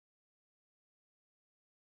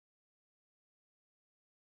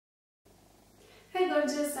Hey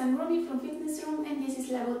gorgeous, I'm Romy from Fitness Room and this is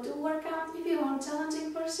level 2 workout. If you want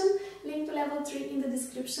challenging version, link to level 3 in the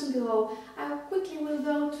description below. I quickly will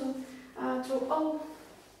go through all,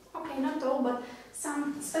 okay, not all, but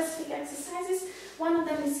some specific exercises. One of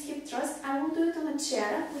them is hip thrust. I will do it on a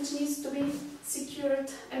chair, which needs to be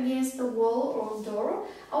secured against the wall or door.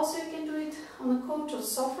 Also, you can do it on a couch or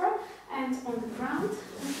sofa and on the ground.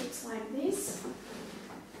 It looks like this.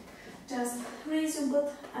 Just raise your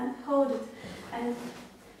butt and hold it. And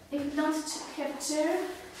if you don't have a chair,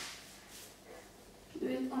 do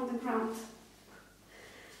it on the ground.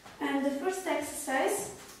 And the first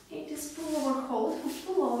exercise, it is pull over hold.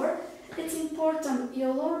 Pull over. It's important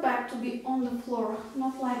your lower back to be on the floor,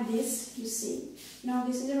 not like this, you see. No,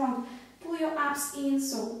 this is wrong. Pull your abs in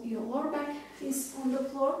so your lower back is on the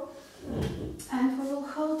floor. And we will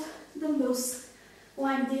hold dumbbells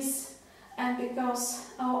like this. And because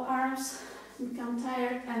our arms become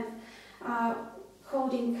tired and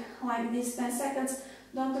holding like this 10 seconds,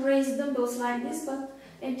 don't raise dumbbells like this, but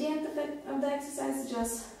at the end of the exercise,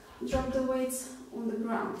 just drop the weights on the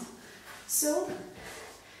ground. So,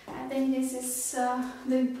 I think this is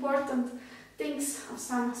the important things of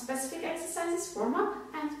some specific exercises, warm up,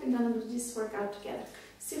 and we're gonna do this workout together.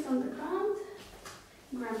 Sit on the ground,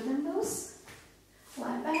 grab dumbbells,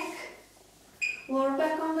 lie back, lower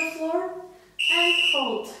back on the floor, and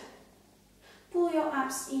hold. Pull your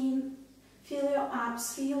abs in, feel your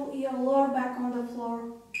abs, feel your lower back on the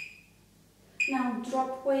floor. Now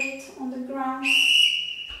drop weight on the ground.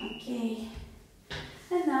 Okay.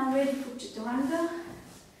 And now ready for chaturanga.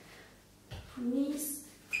 Knees.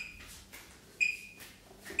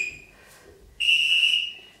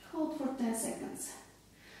 Hold for 10 seconds.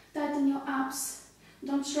 Tighten your abs.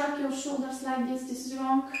 Don't shrug your shoulders like this. This is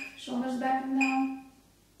wrong. Shoulders back and down.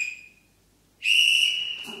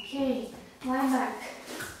 Okay. Lie back.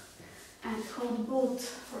 And hold both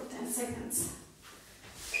for 10 seconds.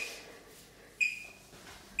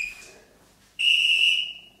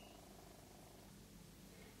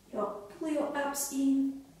 Pull your abs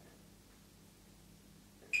in.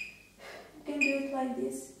 You can do it like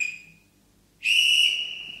this.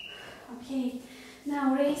 Okay,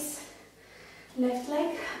 now raise left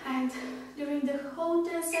leg and during the whole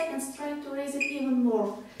 10 seconds try to raise it even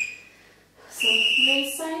more. So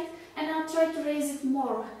raise side and now try to raise it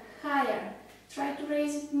more, higher. Try to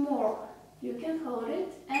raise it more. You can hold it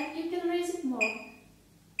and you can raise it more.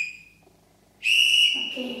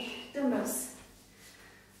 Okay, dumbbells.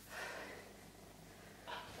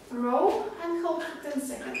 Row and hold for 10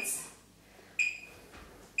 seconds.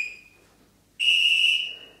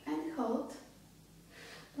 And hold.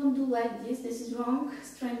 Don't do like this, this is wrong.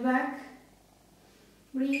 Straight back.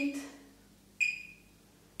 Breathe.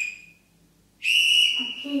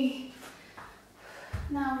 Okay.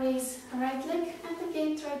 Now raise right leg and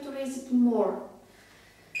again try to raise it more.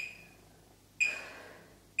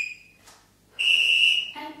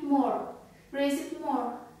 And more. Raise it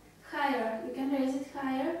more. Higher. You can raise it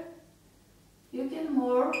higher. You can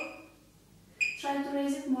more. Try to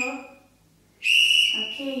raise it more.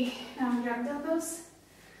 Okay, now grab dumbbells.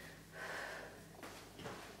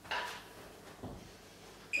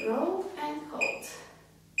 Row and hold.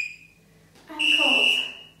 And hold.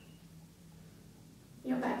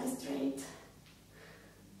 Your back is straight.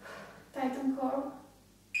 Tighten core.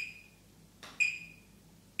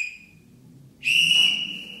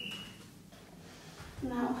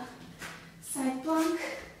 Now, side plank.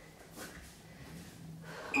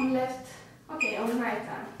 On left, okay, on right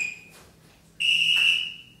arm.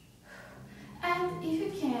 And if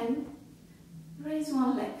you can, raise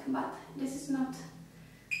one leg, but this is not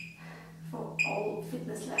for all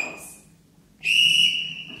fitness levels.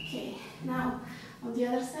 Okay, now on the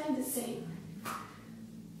other side the same.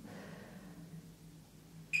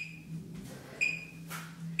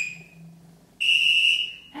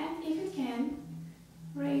 And if you can,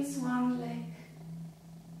 raise one leg.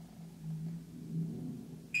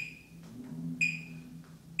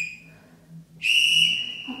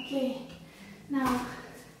 Okay, now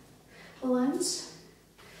lunge,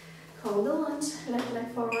 hold the lunge, left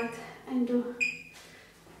leg forward and do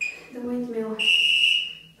the windmill.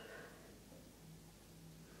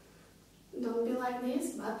 Don't be like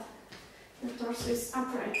this, but your torso is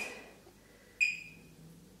upright.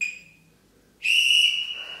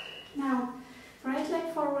 Now, right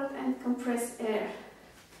leg forward and compress air.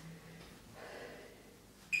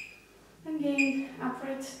 Again,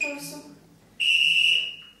 upright torso.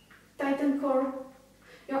 Tighten core.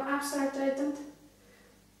 Your abs are tightened.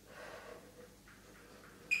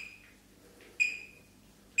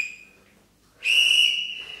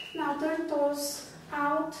 Now turn toes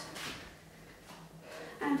out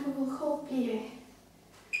and we will hold plie.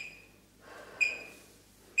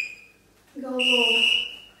 Go low.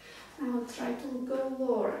 Now try to go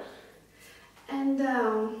lower and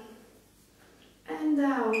down,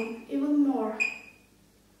 even more.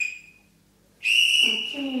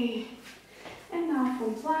 Okay, and now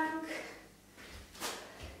from plank,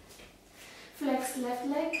 flex left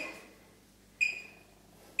leg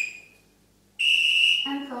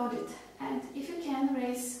and hold it. And if you can,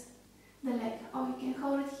 raise the leg, or you can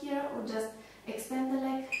hold it here or just extend the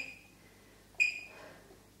leg.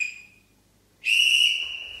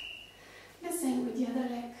 The same with the other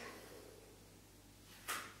leg.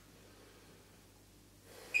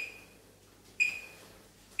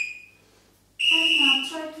 And now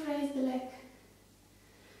try to raise the leg.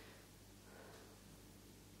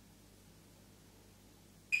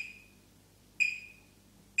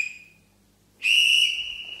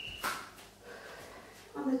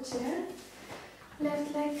 On the chair,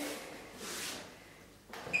 left leg.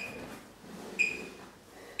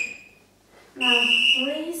 Now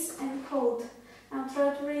raise and hold. Now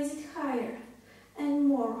try to raise it higher and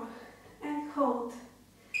more and hold.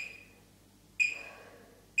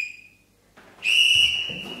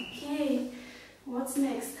 Okay, what's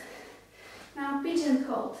next? Now pigeon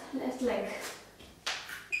hold, left leg.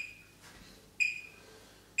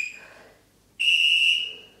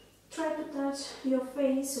 Try to touch your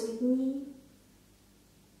face with knee.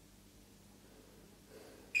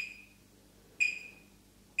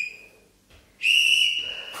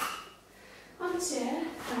 On chair,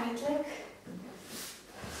 right leg.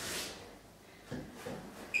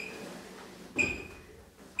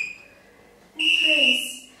 And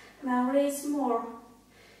raise. Now raise more.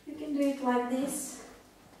 You can do it like this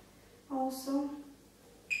also.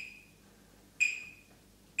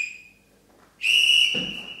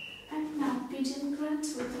 And now pigeon grunt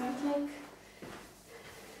with right leg.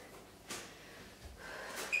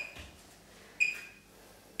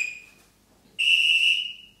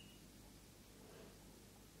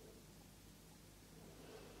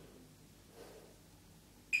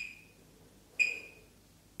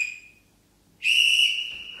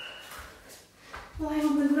 Lie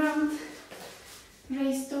on the ground,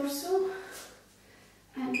 raise torso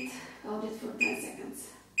and hold it for 10 seconds.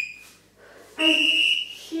 I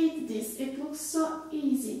hate this, it looks so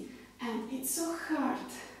easy and it's so hard.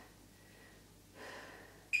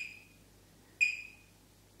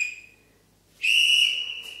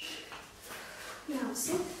 Now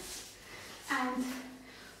sit and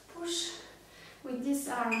push with this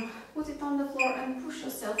arm, put it on the floor and push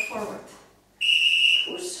yourself forward.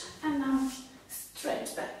 Push and now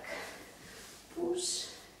stretch back, push,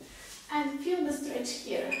 and feel the stretch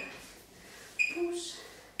here. Push,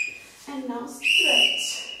 and now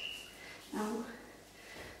stretch. Now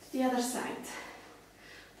to the other side.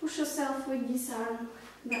 Push yourself with this arm,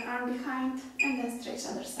 the arm behind, and then stretch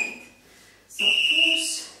other side. So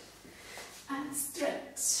push and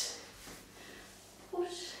stretch.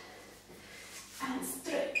 Push and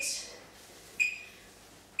stretch.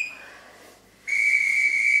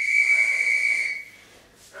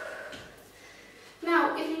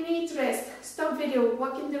 Now, if you need rest, stop video,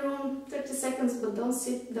 walk in the room 30 seconds, but don't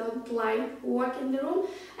sit, don't lie, walk in the room,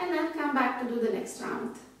 and then come back to do the next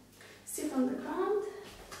round. Sit on the ground,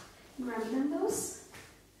 grab dumbbells,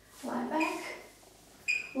 lie back,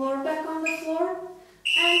 lower back on the floor,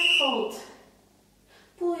 and hold.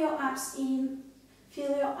 Pull your abs in,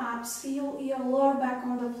 feel your abs, feel your lower back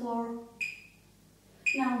on the floor.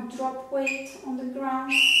 Now drop weight on the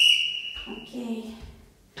ground. Okay.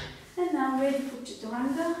 And now ready for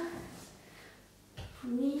chaturanga.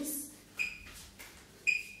 Knees.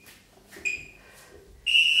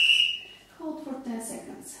 Hold for 10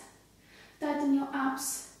 seconds. Tighten your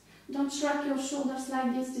abs. Don't shrug your shoulders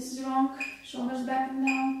like this. This is wrong. Shoulders back and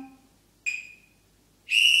down.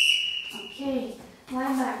 Okay.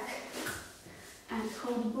 Lie back and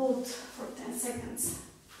hold both for 10 seconds.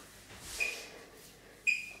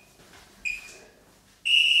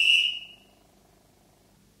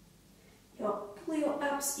 Pull your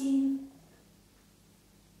abs in.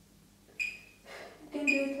 You can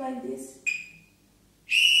do it like this.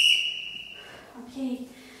 Okay,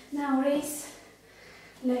 now raise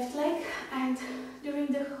left leg and during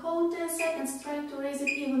the whole 10 seconds try to raise it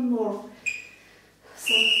even more.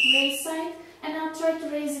 So raise side and now try to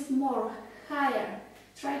raise it more, higher.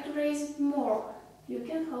 Try to raise it more. You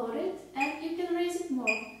can hold it and you can raise it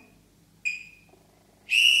more.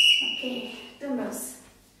 Okay, dumbbells.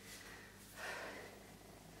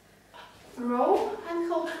 Row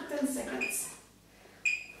and hold for 10 seconds.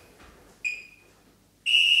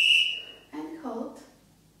 And hold.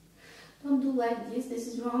 Don't do like this. This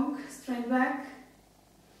is wrong. Straight back.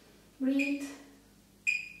 Breathe.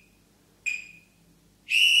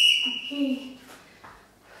 Okay.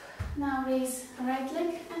 Now raise right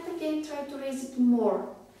leg and again try to raise it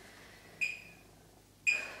more.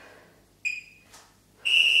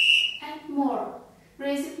 And more.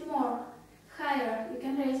 Raise it more. Higher. You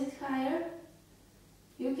can raise it higher.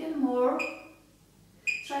 You can more.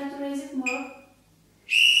 Try to raise it more.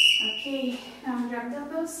 Okay. Now grab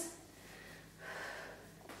dumbbells.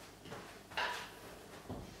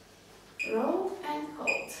 Roll and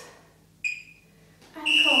hold. And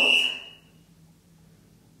hold.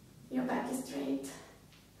 Your back is straight.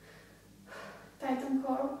 Tighten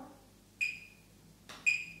core.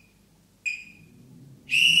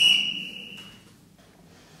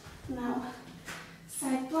 Now,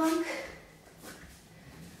 side plank.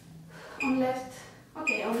 On left,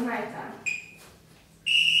 okay, on right arm.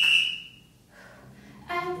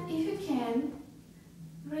 And if you can,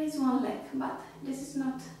 raise one leg, but this is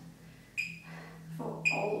not for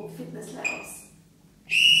all fitness levels.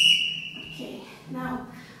 Okay, now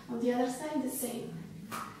on the other side the same.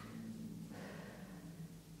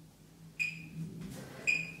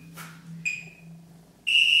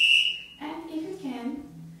 And if you can,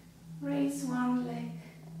 raise one leg.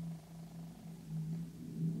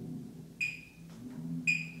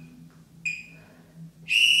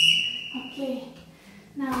 Okay,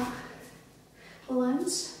 now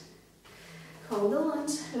lunge. Hold the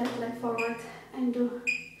lunge, left leg forward and do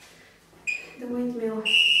the windmill.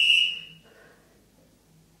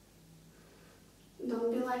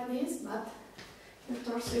 Don't be like this, but your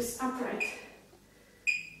torso is upright.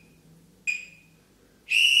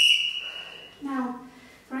 Now,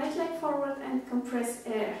 right leg forward and compress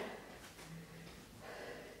air.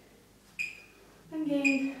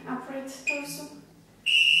 Again, upright torso.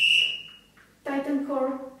 Tighten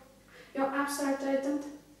core. Your abs are tightened.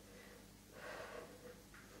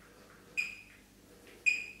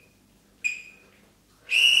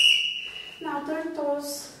 Now turn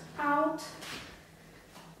toes out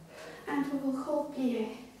and we will hold plie.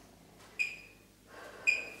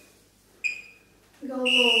 Go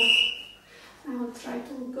low. Now try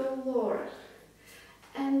to go lower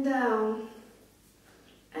and down,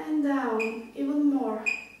 even more.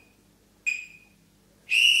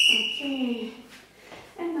 Okay,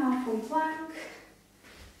 and now from plank,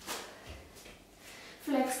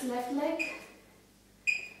 flex left leg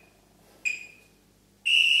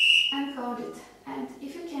and hold it. And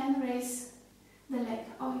if you can, raise the leg,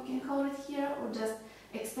 or you can hold it here or just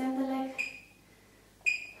extend the leg.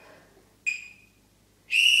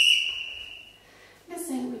 The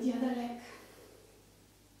same with the other leg.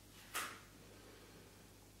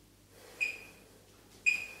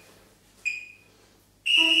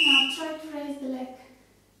 And now try to raise the leg.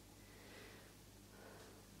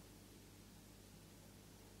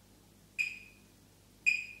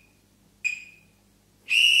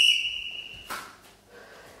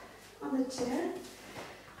 On the chair,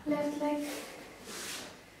 left leg.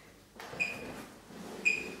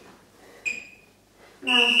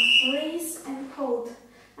 Now raise and hold.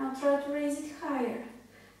 Now try to raise it higher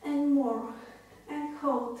and more and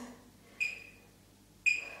hold.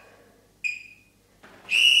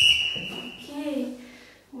 Okay,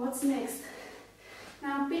 what's next?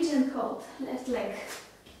 Now pigeon hold, left leg.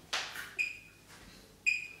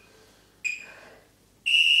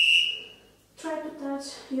 Try to touch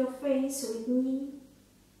your face with knee.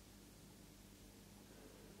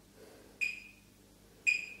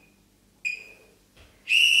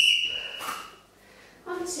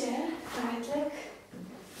 On chair, right leg.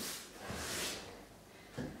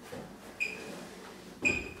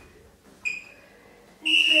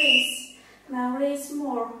 And raise. Now raise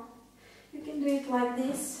more. You can do it like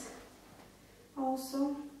this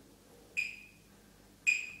also.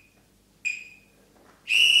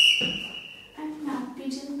 And now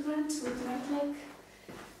pigeon crunch with right leg.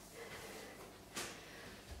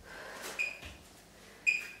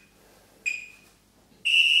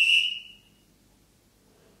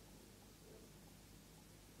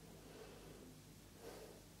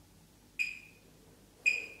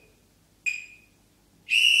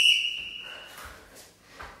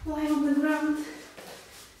 Lie on the ground,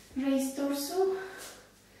 raise torso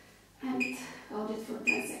and hold it for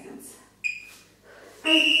 10 seconds. I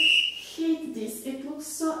hate this, it looks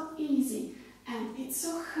so easy and it's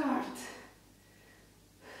so hard.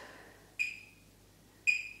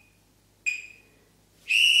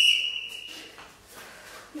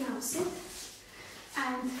 Now sit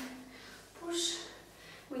and push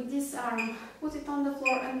with this arm, put it on the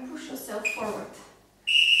floor and push yourself forward.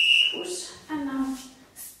 Push and now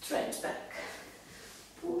stretch back.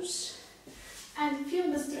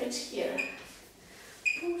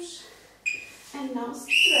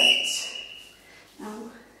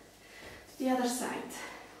 The other side.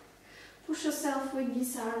 Push yourself with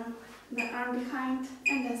this arm, the arm behind,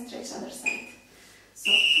 and then stretch other side. So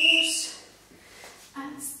push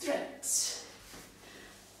and stretch.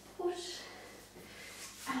 Push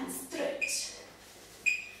and stretch.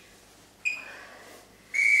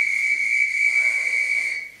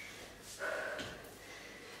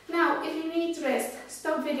 Now, if you need rest,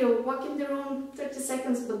 stop video, walk in the room 30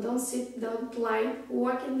 seconds, but don't sit, don't lie,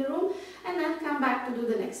 walk in the room, and then come back to do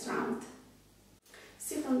the next round.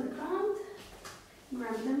 Sit on the ground,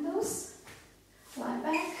 grab dumbbells, lie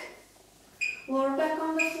back, lower back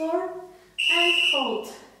on the floor, and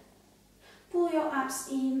hold. Pull your abs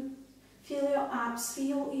in, feel your abs,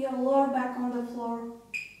 feel your lower back on the floor.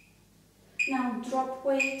 Now drop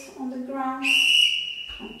weight on the ground.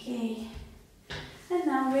 Okay. And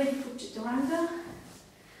now ready for chaturanga.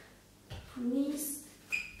 Knees.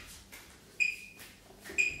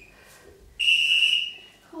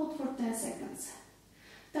 Hold for 10 seconds.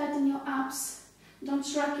 Tighten your abs. Don't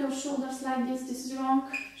shrug your shoulders like this. This is wrong.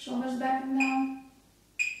 Shoulders back and down.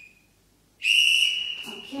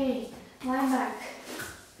 Okay. Lie back.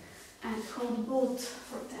 And hold both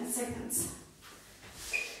for 10 seconds.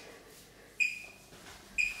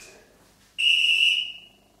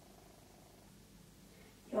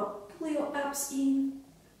 Pull your abs in.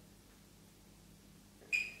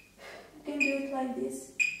 You can do it like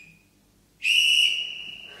this.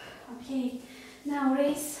 Okay, now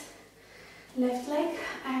raise left leg,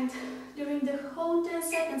 and during the whole 10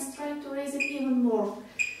 seconds try to raise it even more.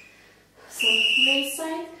 So raise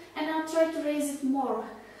side, and now try to raise it more,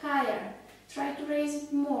 higher. Try to raise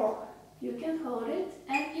it more. You can hold it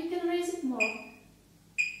and you can raise it more.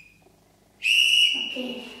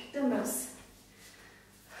 Okay, dumbbells.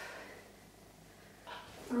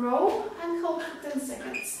 Row and hold for 10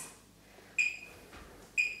 seconds.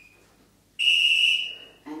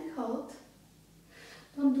 And hold.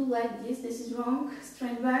 Don't do like this, this is wrong.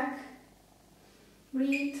 Straight back.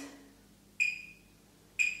 Breathe.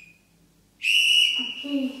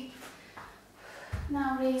 Okay.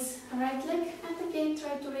 Now raise right leg and again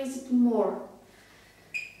try to raise it more.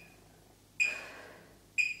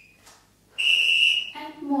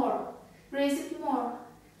 And more. Raise it more.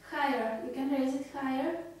 Higher. You can raise it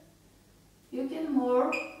higher. You can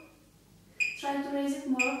more. Try to raise it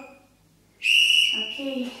more.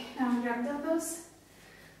 Okay. Now grab dumbbells.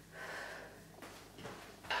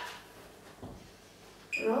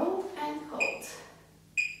 Roll and hold.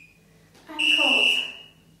 And hold.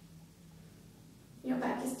 Your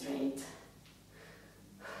back is straight.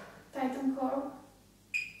 Tighten core.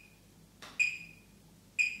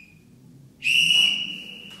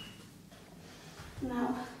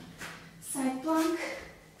 Now, side plank.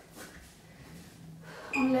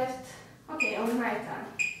 On left, okay, on right arm.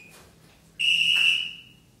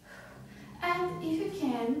 And if you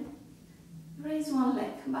can, raise one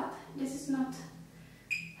leg, but this is not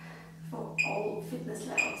for all fitness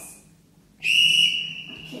levels.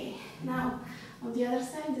 Okay, now on the other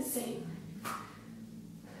side the same.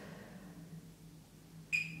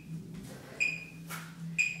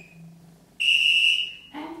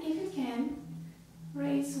 And if you can,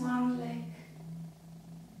 raise one leg.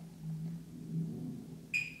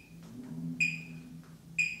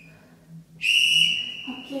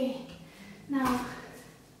 Okay, now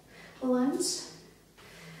lunge.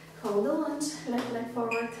 Hold the lunge, left leg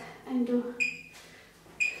forward and do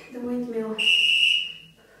the windmill.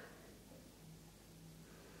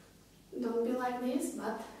 Don't be like this,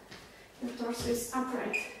 but your torso is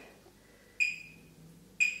upright.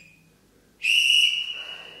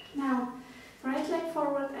 Now, right leg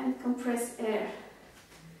forward and compress air.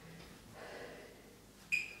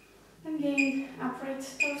 Again, upright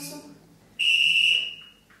torso.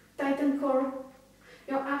 Tighten core.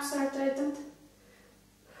 Your abs are tightened.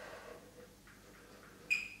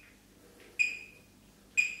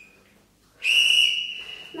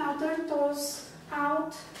 Now turn toes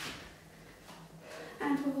out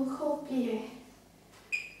and we will hold plie.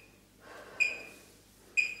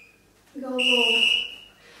 Go low.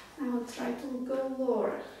 Now try to go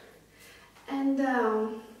lower and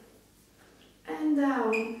down,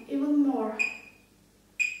 even more.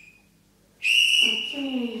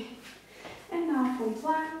 Okay, and now from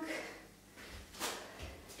plank,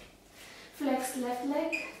 flex left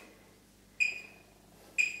leg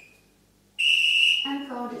and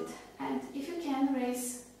hold it. And if you can,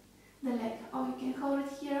 raise the leg, or you can hold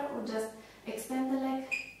it here or just extend the leg.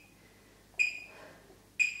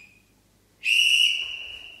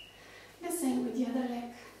 The same with the other leg.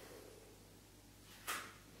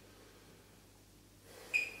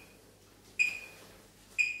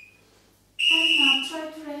 And now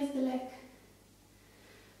try to raise the leg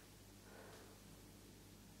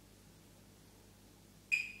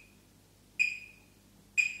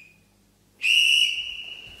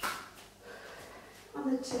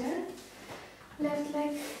chair. Left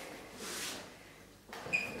leg.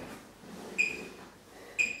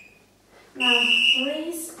 Now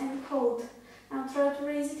raise and hold. Now try to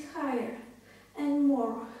raise it higher and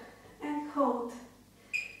more and hold.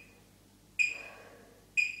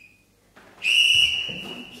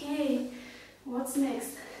 Okay, what's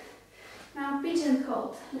next? Now pigeon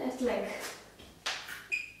hold, left leg.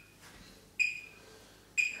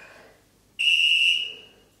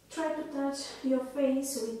 Try to touch your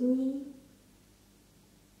face with knee.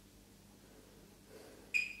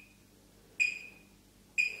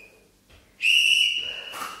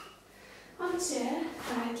 On chair,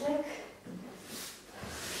 right leg.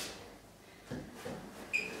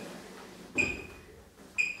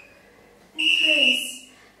 And raise.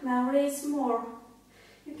 Now raise more.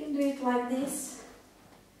 You can do it like this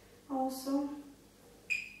also.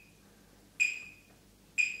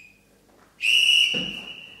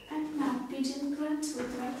 And now pigeon grunt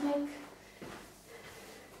with right leg.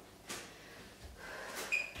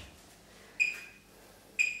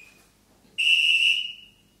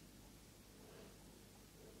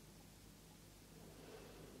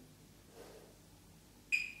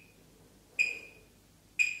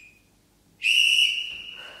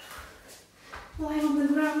 Lie on the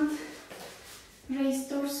ground, raise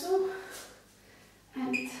torso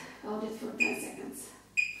and hold it for 10 seconds.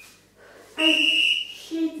 I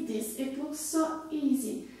hate this, it looks so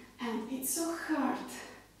easy and it's so hard.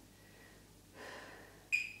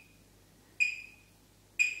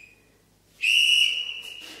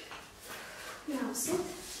 Now sit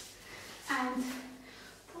and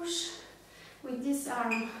push with this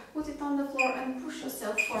arm, put it on the floor and push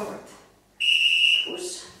yourself forward.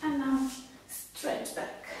 Push and now stretch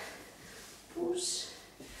back, push,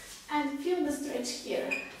 and feel the stretch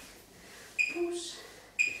here. Push,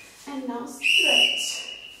 and now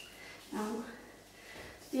stretch. Now,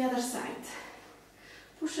 to the other side.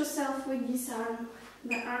 Push yourself with this arm,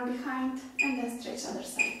 the arm behind, and then stretch other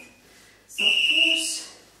side. So push,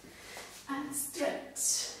 and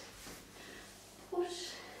stretch.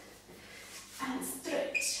 Push, and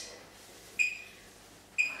stretch.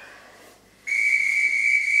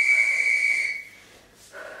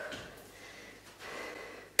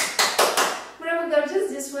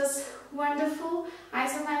 This was wonderful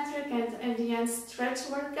isometric and at the end stretch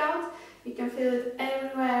workout. You can feel it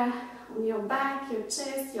everywhere, on your back, your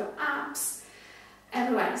chest, your abs,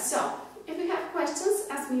 everywhere. So if you have questions,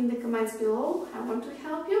 ask me in the comments below. I want to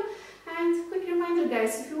help you. And quick reminder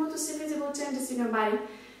guys, if you want to see visible changes in your body,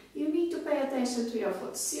 you need to pay attention to your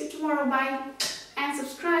food. See you tomorrow, bye, and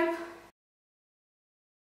subscribe.